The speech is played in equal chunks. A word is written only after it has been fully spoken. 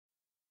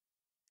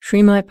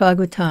Srimad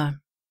Bhagavatam,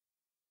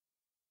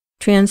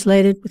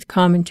 translated with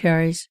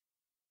commentaries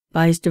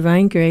by His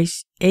Divine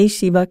Grace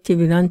A.C.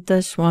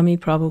 Bhaktivedanta Swami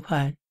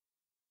Prabhupada.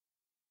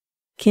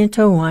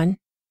 Canto 1,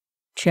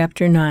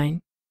 Chapter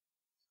 9.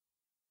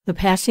 The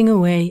Passing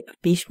Away of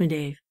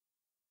Bhishmadev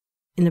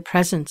in the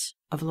Presence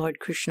of Lord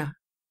Krishna.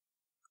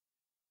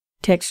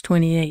 Text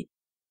 28.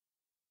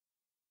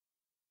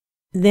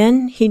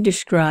 Then he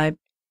described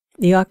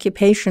the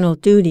occupational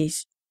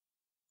duties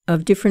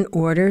of different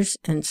orders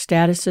and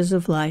statuses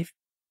of life,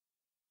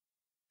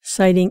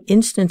 citing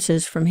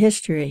instances from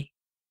history,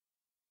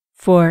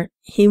 for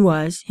he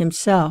was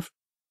himself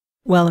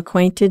well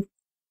acquainted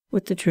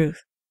with the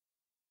truth.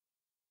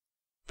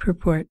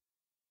 Purport.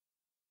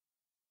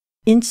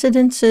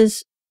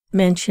 Incidences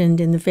mentioned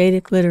in the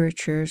Vedic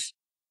literatures,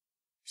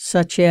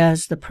 such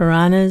as the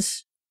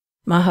Puranas,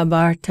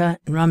 Mahabharata,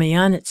 and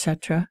Ramayana,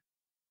 etc.,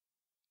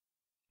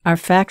 are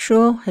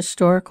factual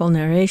historical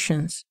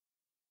narrations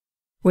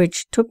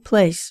which took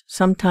place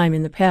sometime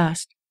in the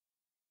past,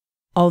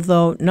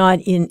 although not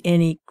in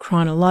any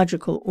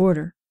chronological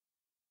order.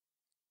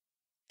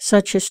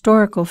 Such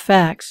historical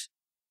facts,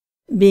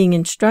 being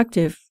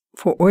instructive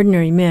for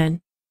ordinary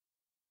men,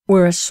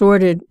 were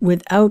assorted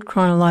without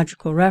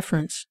chronological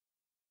reference.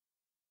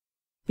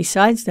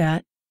 Besides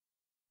that,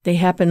 they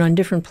happen on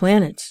different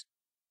planets,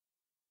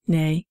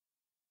 nay,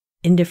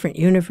 in different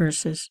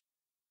universes.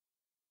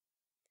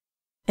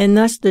 And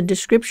thus the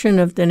description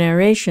of the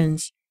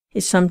narrations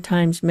is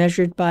sometimes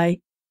measured by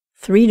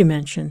 3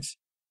 dimensions.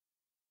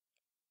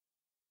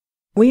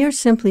 We are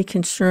simply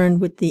concerned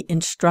with the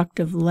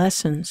instructive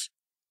lessons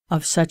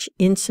of such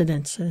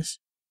incidences,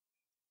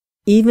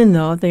 even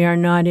though they are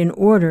not in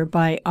order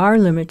by our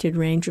limited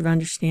range of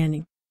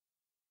understanding.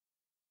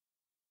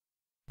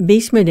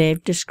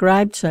 Bhishmadev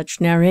described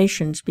such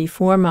narrations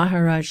before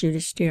Maharaj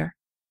Yudhisthira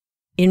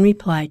in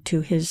reply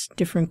to his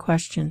different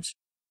questions.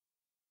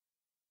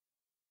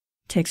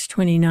 Text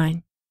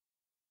 29.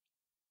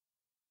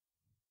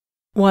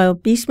 While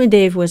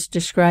Bhishmadev was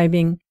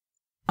describing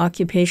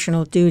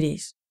occupational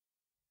duties,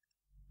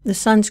 the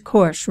sun's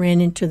course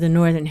ran into the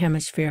northern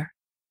hemisphere.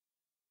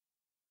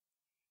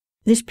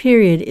 This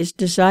period is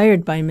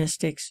desired by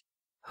mystics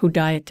who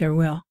die at their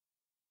will.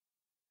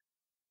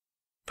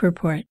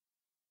 Purport.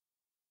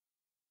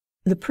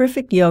 The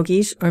perfect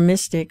yogis or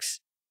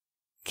mystics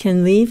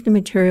can leave the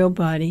material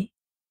body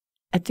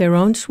at their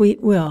own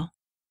sweet will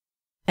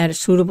at a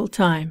suitable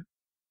time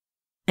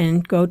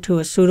and go to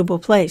a suitable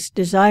place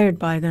desired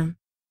by them.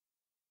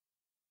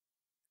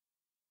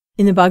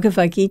 In the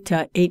Bhagavad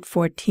Gita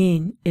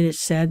 8:14, it is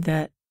said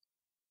that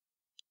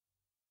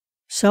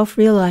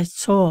self-realized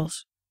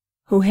souls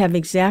who have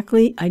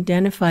exactly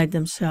identified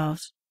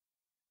themselves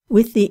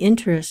with the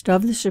interest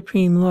of the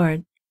Supreme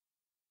Lord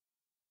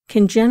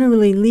can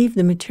generally leave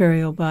the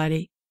material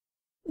body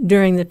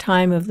during the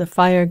time of the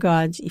fire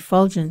god's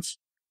effulgence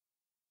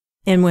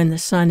and when the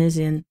sun is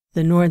in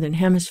the northern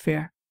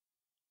hemisphere,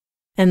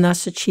 and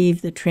thus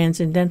achieve the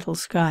transcendental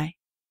sky.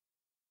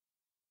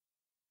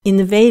 In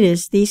the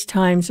Vedas, these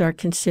times are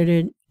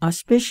considered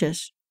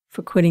auspicious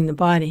for quitting the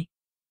body,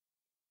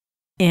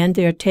 and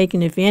they are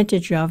taken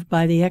advantage of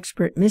by the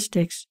expert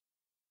mystics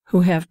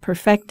who have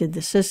perfected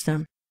the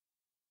system.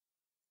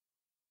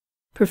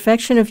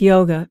 Perfection of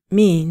yoga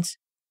means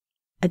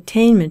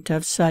attainment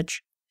of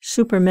such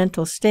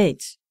supermental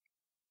states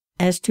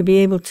as to be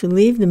able to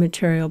leave the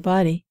material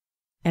body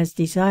as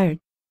desired.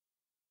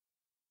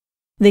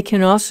 They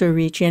can also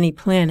reach any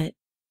planet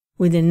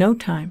within no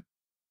time,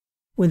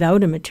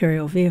 without a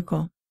material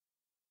vehicle.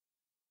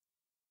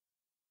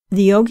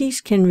 The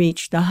yogis can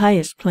reach the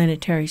highest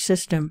planetary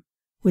system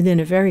within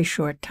a very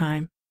short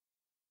time,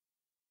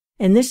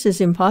 and this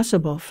is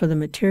impossible for the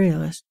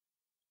materialist.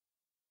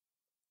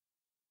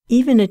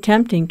 Even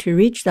attempting to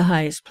reach the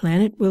highest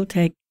planet will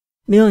take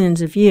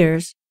millions of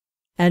years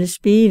at a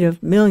speed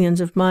of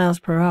millions of miles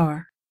per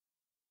hour.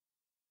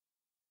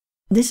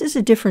 This is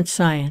a different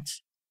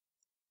science,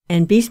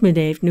 and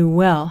Bhishmadev knew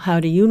well how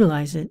to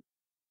utilize it.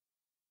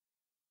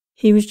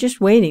 He was just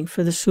waiting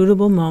for the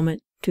suitable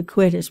moment to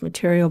quit his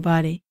material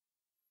body,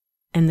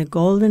 and the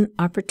golden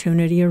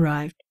opportunity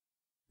arrived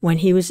when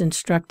he was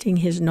instructing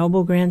his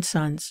noble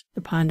grandsons,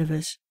 the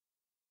Pandavas.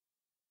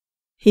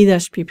 He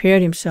thus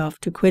prepared himself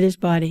to quit his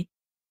body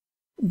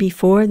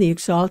before the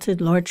exalted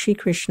Lord Śrī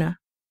Kṛṣṇa,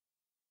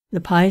 the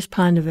pious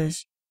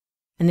Pandavas,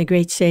 and the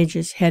great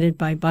sages headed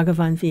by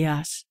Bhagavan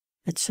Vyas,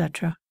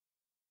 etc.,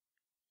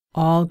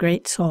 all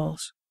great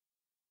souls.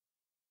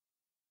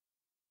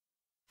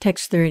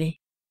 Text 30.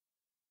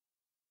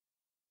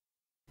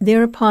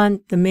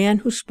 Thereupon the man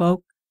who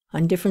spoke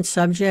on different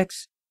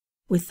subjects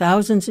with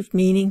thousands of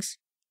meanings,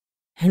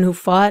 and who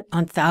fought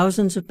on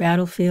thousands of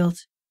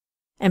battlefields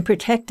and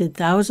protected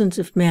thousands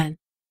of men,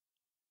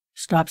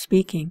 stopped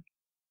speaking,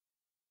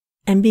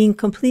 and being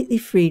completely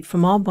freed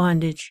from all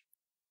bondage,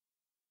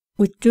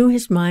 withdrew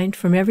his mind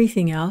from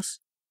everything else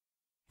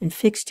and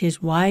fixed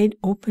his wide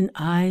open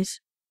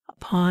eyes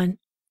upon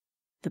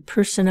the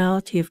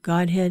personality of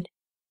Godhead,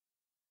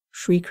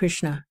 Śrī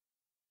Kṛṣṇa,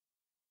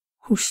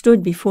 who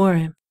stood before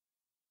him,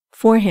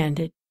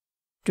 four-handed,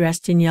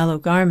 dressed in yellow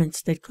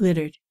garments that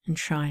glittered and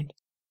shined.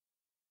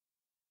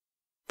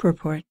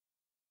 Purport.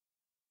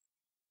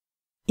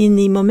 In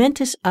the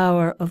momentous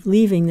hour of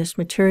leaving this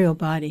material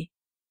body,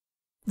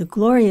 the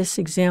glorious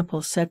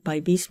example set by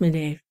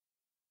Bhishmadev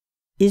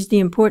is the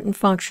important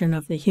function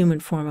of the human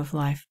form of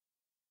life.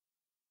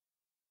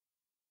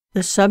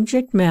 The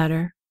subject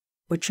matter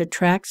which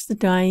attracts the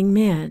dying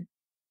man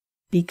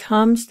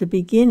becomes the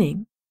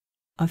beginning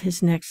of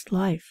his next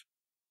life.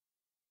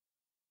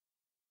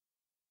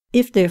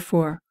 If,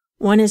 therefore,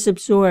 one is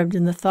absorbed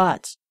in the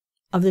thoughts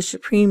of the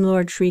Supreme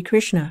Lord Śrī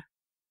Kṛṣṇa,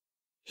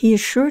 he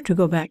is sure to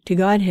go back to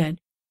Godhead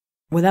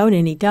without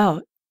any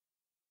doubt.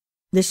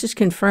 This is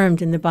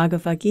confirmed in the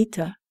Bhagavad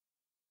Gita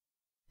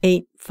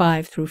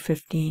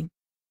 8:5-15.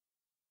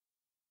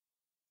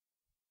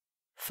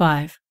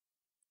 5.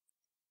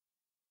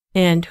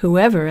 And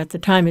whoever at the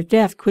time of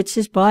death quits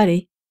his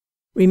body,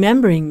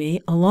 remembering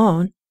me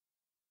alone,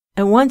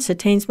 at once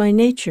attains my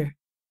nature.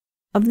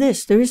 Of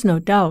this there is no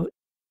doubt.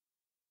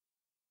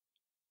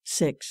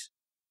 6.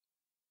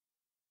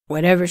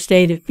 Whatever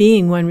state of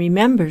being one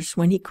remembers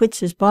when he quits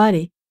his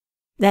body,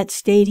 that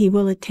state he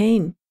will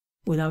attain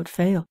without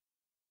fail.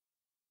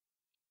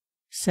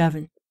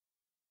 7.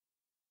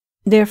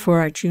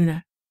 Therefore,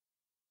 Arjuna,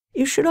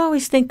 you should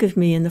always think of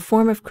me in the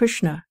form of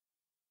Krishna,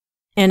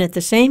 and at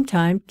the same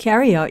time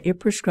carry out your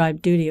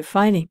prescribed duty of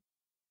fighting.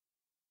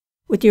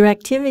 With your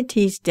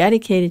activities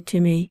dedicated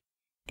to me,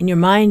 and your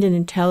mind and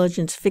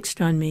intelligence fixed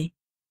on me,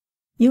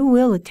 you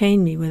will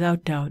attain me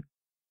without doubt.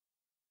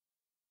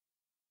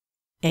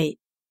 8.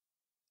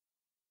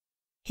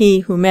 He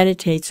who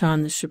meditates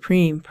on the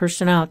Supreme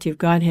Personality of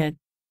Godhead,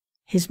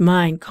 his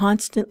mind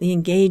constantly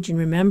engaged in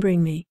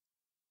remembering me,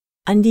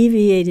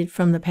 undeviated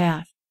from the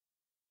path,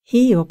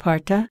 he, O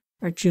Partha,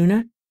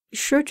 Arjuna, is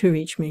sure to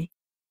reach me.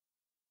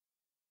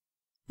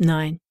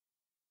 9.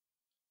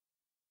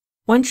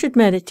 One should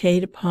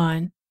meditate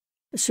upon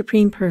the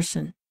Supreme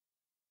Person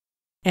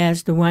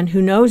as the one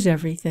who knows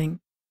everything,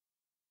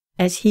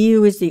 as he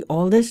who is the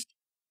oldest,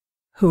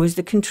 who is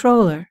the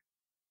controller,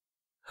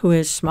 who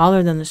is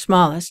smaller than the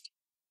smallest,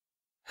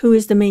 who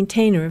is the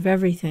maintainer of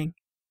everything,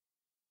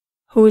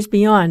 who is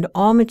beyond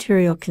all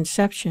material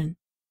conception,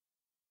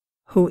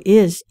 who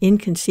is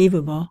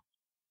inconceivable,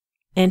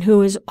 and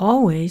who is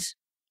always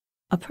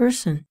a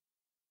person.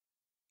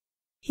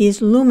 He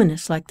is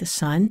luminous like the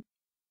sun,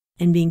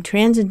 and being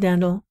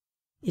transcendental,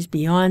 is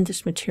beyond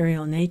this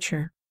material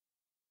nature.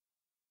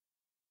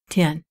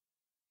 10.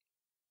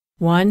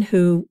 One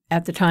who,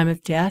 at the time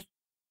of death,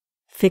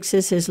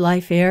 fixes his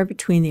life air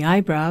between the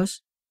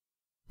eyebrows,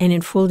 and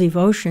in full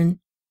devotion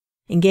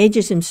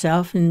engages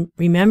himself in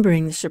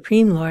remembering the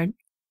Supreme Lord,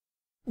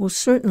 will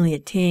certainly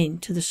attain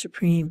to the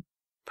Supreme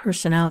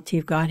Personality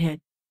of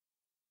Godhead.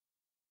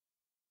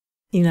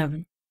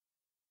 11.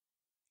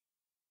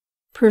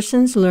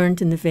 Persons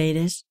learned in the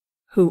Vedas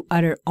who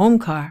utter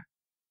Omkar,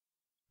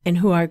 and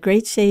who are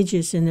great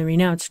sages in the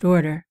renounced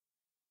order,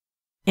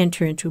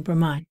 enter into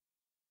Brahman.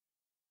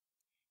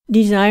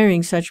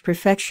 Desiring such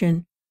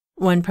perfection,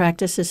 one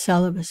practices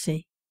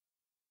celibacy.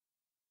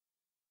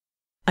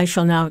 I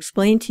shall now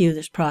explain to you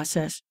this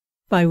process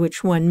by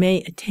which one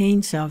may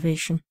attain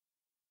salvation.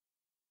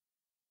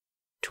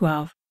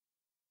 12.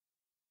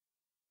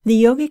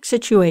 The yogic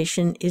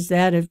situation is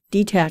that of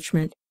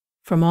detachment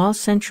from all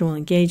sensual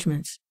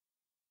engagements.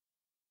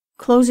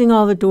 Closing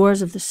all the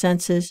doors of the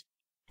senses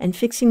and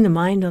fixing the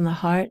mind on the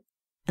heart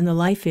and the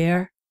life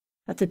air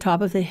at the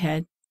top of the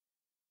head,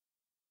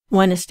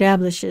 one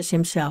establishes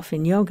himself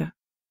in yoga.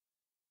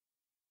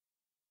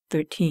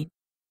 13.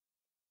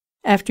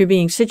 After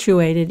being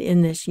situated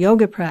in this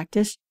yoga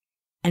practice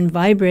and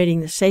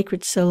vibrating the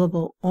sacred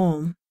syllable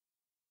Om,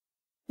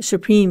 the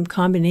supreme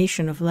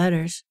combination of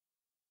letters,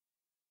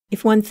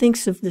 if one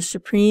thinks of the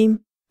Supreme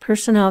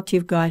Personality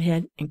of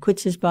Godhead and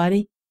quits his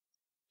body,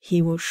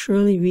 he will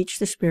surely reach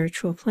the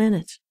spiritual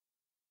planets.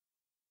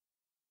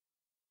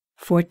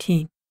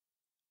 14.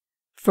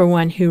 For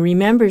one who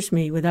remembers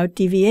me without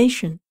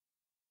deviation,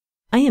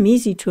 I am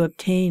easy to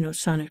obtain, O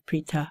son of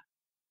Pritha,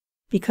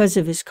 because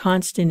of his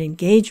constant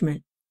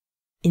engagement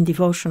in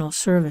devotional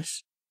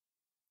service.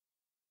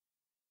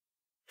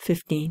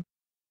 15.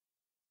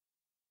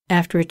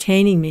 After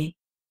attaining me,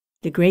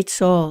 the great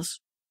souls,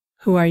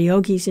 who are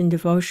yogis in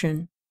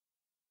devotion,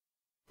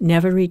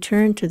 never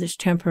return to this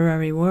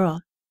temporary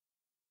world,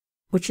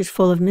 which is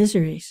full of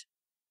miseries,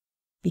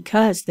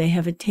 because they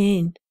have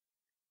attained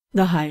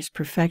the highest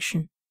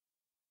perfection.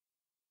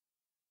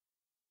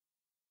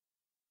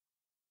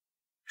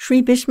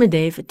 Sri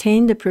Bhishmadev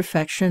attained the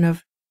perfection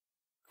of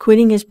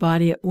quitting his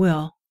body at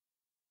will,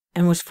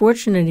 and was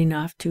fortunate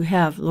enough to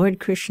have Lord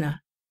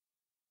Krishna,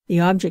 the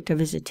object of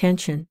his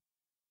attention,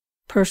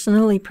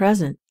 personally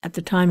present at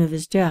the time of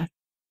his death.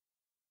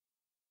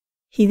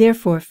 He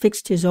therefore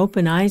fixed his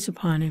open eyes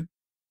upon him.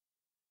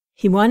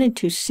 He wanted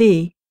to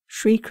see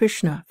Śrī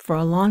Kṛṣṇa for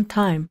a long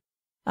time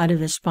out of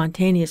his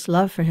spontaneous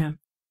love for him.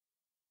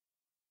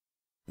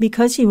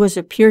 Because he was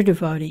a pure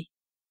devotee,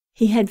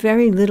 he had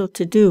very little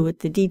to do with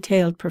the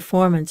detailed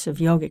performance of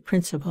yogic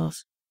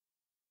principles.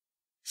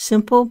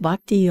 Simple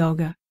bhakti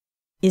yoga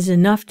is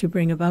enough to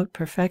bring about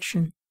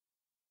perfection.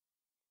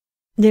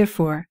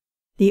 Therefore,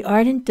 the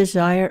ardent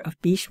desire of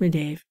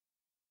Bhishmadev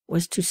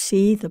was to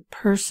see the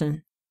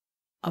person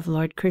of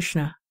Lord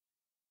Krishna,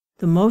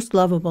 the most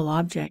lovable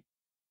object.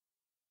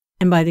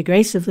 And by the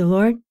grace of the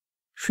Lord,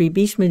 Sri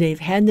Bhishmadev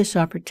had this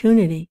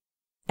opportunity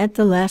at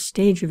the last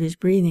stage of his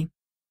breathing.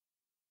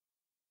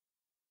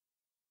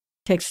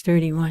 Text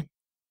 31.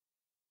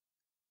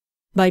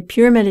 By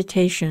pure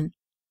meditation,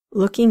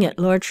 looking at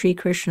Lord Śrī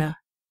Kṛṣṇa,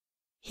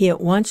 he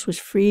at once was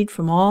freed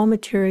from all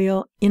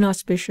material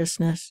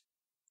inauspiciousness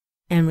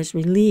and was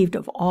relieved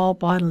of all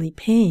bodily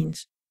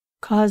pains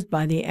caused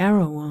by the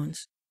arrow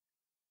wounds.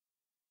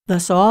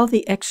 Thus all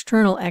the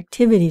external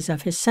activities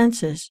of his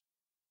senses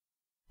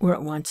were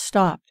at once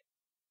stopped,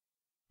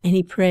 and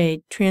he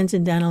prayed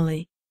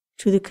transcendentally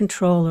to the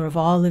controller of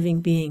all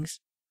living beings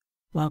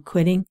while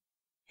quitting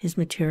his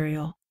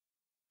material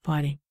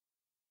body.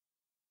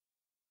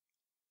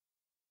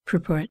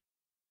 Purport.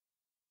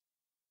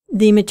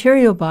 The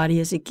material body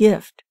is a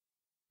gift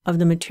of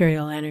the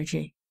material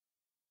energy,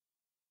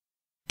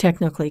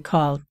 technically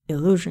called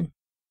illusion.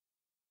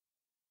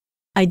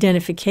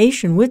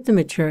 Identification with the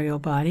material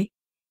body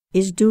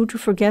is due to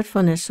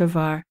forgetfulness of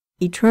our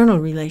eternal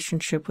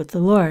relationship with the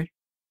Lord.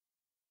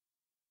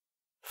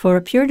 For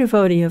a pure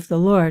devotee of the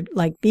Lord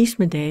like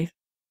Bhishmadev,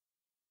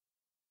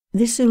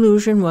 this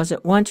illusion was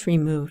at once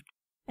removed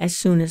as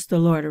soon as the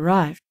Lord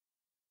arrived.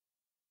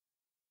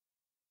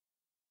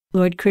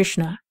 Lord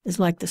Krishna is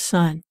like the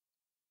sun,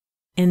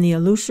 and the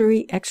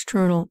illusory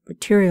external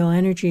material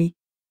energy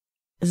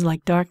is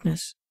like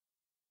darkness.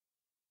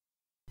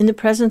 In the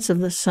presence of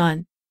the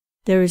sun,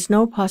 there is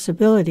no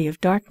possibility of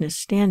darkness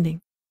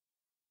standing.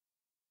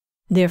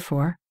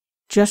 Therefore,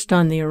 just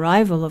on the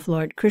arrival of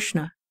Lord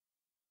Krishna,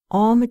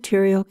 all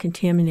material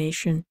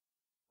contamination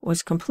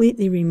was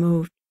completely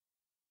removed,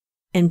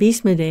 and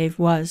Bhishmadev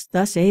was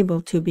thus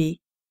able to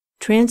be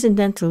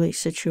transcendentally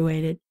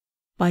situated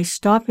by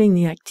stopping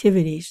the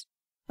activities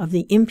of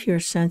the impure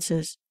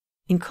senses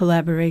in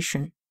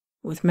collaboration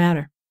with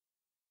matter.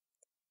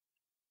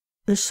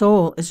 The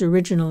soul is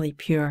originally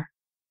pure,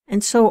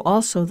 and so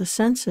also the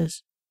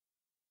senses.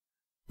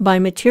 By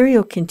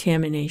material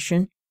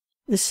contamination,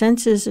 the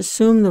senses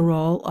assume the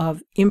role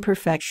of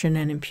imperfection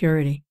and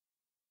impurity.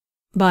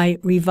 By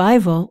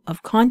revival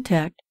of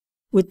contact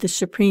with the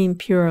Supreme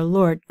Pure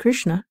Lord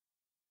Krishna,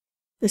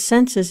 the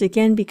senses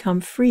again become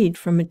freed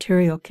from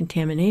material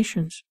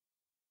contaminations.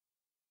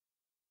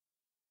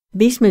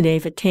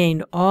 Bhishmadev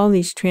attained all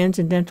these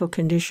transcendental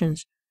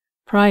conditions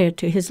prior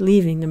to his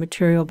leaving the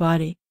material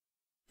body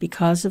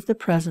because of the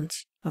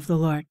presence of the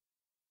Lord.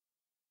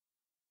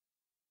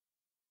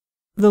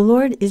 The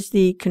Lord is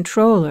the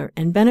controller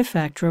and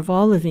benefactor of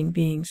all living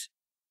beings.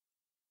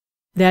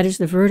 That is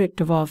the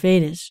verdict of all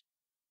Vedas.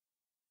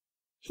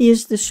 He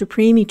is the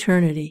supreme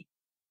eternity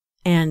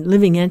and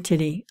living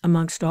entity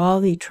amongst all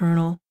the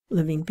eternal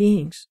living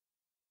beings.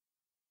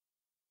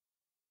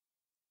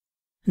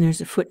 And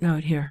there's a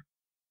footnote here.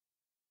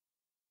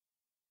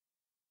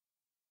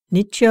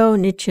 Nityo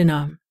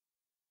Nityanam,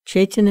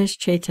 Chaitanas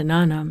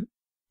Chaitananam,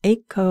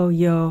 Eko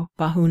Yo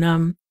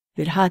Bahunam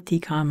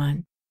Vidhati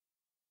Kaman.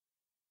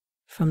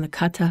 From the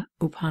Katha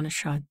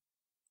Upanishad.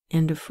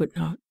 End of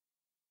footnote.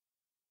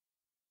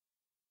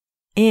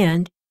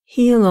 And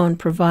he alone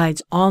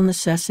provides all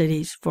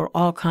necessities for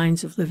all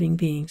kinds of living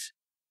beings.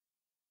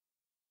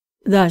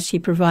 Thus, he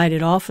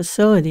provided all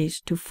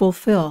facilities to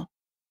fulfill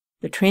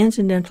the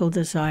transcendental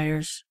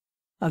desires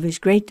of his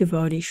great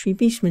devotee Sri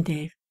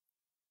Bhishmadev.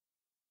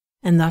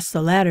 And thus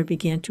the latter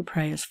began to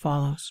pray as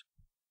follows.